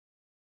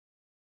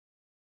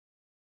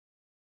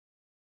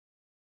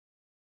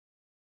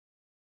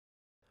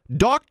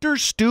Dr.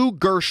 Stu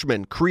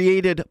Gershman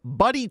created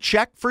Buddy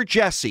Check for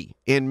Jesse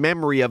in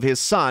memory of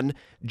his son,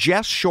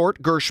 Jess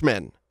Short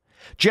Gershman.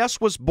 Jess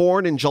was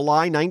born in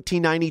July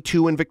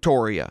 1992 in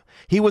Victoria.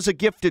 He was a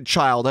gifted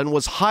child and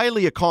was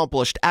highly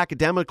accomplished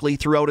academically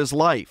throughout his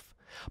life.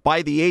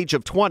 By the age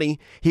of 20,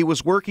 he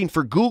was working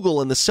for Google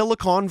in the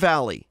Silicon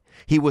Valley.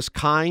 He was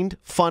kind,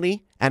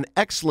 funny, an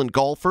excellent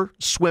golfer,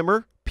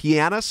 swimmer,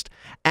 pianist,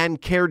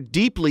 and cared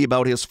deeply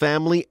about his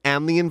family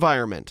and the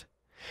environment.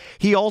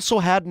 He also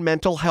had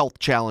mental health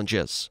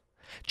challenges.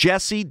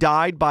 Jesse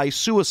died by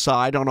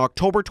suicide on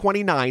October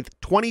 29,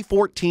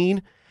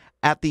 2014,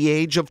 at the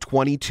age of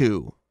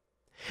 22.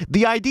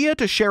 The idea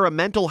to share a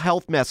mental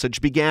health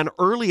message began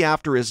early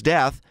after his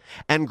death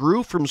and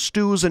grew from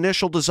Stu's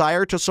initial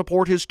desire to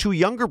support his two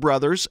younger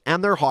brothers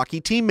and their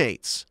hockey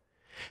teammates.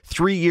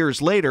 3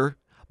 years later,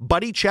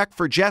 Buddy Check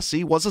for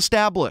Jesse was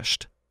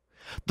established.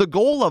 The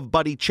goal of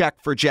Buddy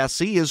Check for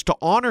Jesse is to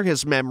honor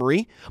his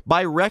memory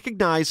by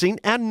recognizing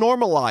and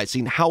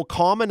normalizing how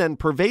common and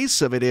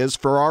pervasive it is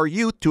for our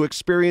youth to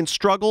experience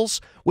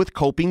struggles with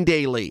coping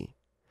daily.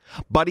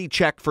 Buddy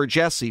Check for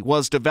Jesse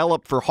was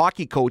developed for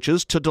hockey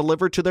coaches to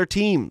deliver to their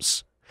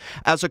teams.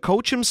 As a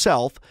coach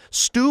himself,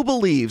 Stu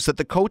believes that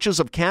the coaches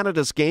of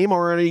Canada's game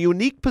are in a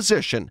unique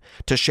position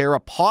to share a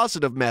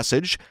positive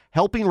message,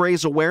 helping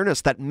raise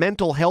awareness that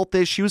mental health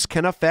issues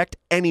can affect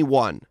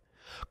anyone.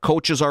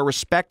 Coaches are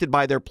respected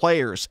by their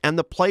players, and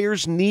the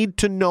players need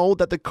to know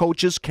that the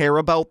coaches care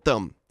about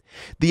them.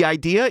 The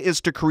idea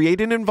is to create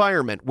an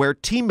environment where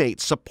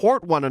teammates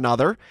support one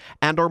another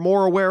and are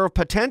more aware of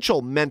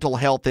potential mental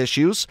health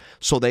issues,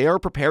 so they are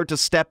prepared to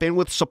step in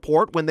with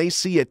support when they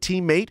see a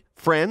teammate,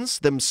 friends,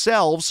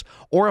 themselves,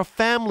 or a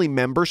family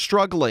member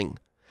struggling.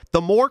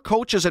 The more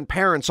coaches and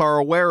parents are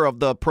aware of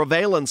the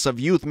prevalence of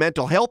youth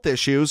mental health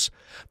issues,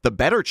 the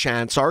better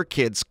chance our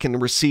kids can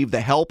receive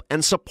the help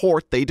and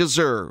support they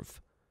deserve.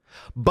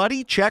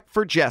 Buddy Check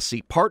for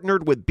Jesse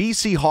partnered with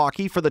BC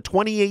Hockey for the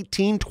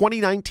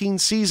 2018-2019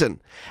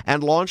 season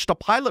and launched a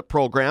pilot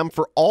program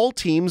for all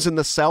teams in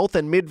the South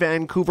and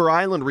Mid-Vancouver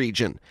Island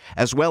region,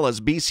 as well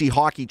as BC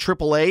Hockey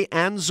AAA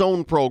and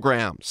Zone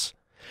programs.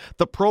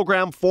 The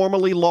program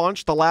formally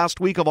launched the last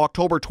week of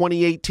October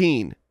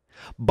 2018.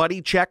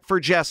 Buddy Check for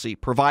Jesse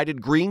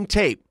provided green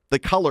tape, the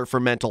color for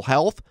mental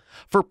health,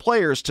 for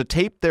players to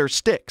tape their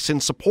sticks in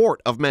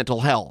support of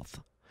mental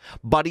health.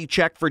 Buddy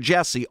Check for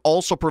Jesse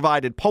also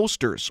provided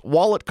posters,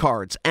 wallet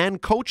cards, and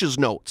coaches'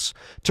 notes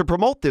to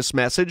promote this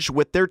message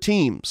with their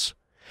teams.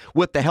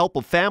 With the help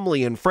of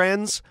family and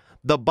friends,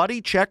 the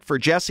Buddy Check for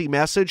Jesse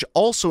message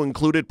also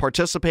included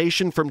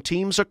participation from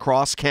teams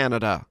across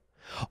Canada.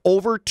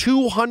 Over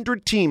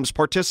 200 teams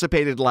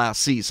participated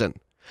last season.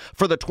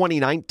 For the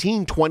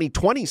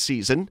 2019-2020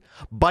 season,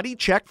 Buddy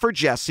Check for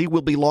Jesse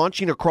will be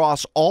launching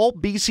across all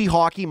BC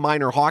Hockey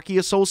minor hockey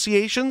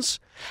associations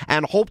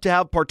and hope to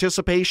have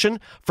participation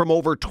from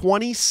over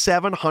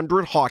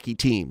 2,700 hockey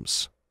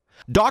teams.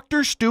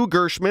 Dr. Stu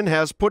Gershman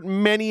has put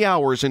many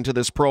hours into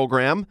this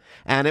program,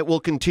 and it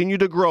will continue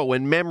to grow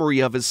in memory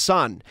of his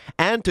son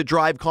and to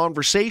drive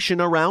conversation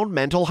around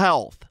mental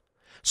health.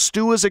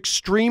 Stu is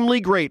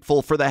extremely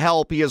grateful for the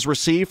help he has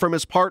received from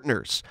his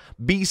partners,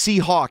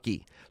 BC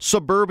Hockey,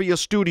 Suburbia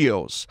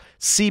Studios,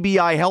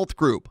 CBI Health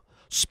Group,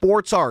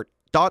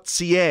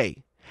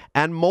 SportsArt.ca,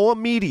 and Moa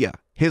Media,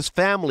 his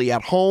family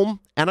at home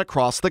and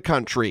across the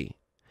country.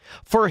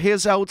 For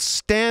his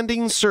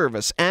outstanding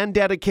service and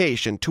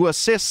dedication to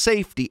assist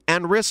safety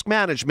and risk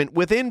management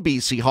within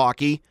BC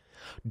Hockey,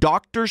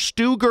 Dr.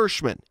 Stu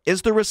Gershman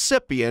is the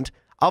recipient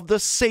of the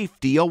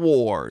Safety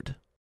Award.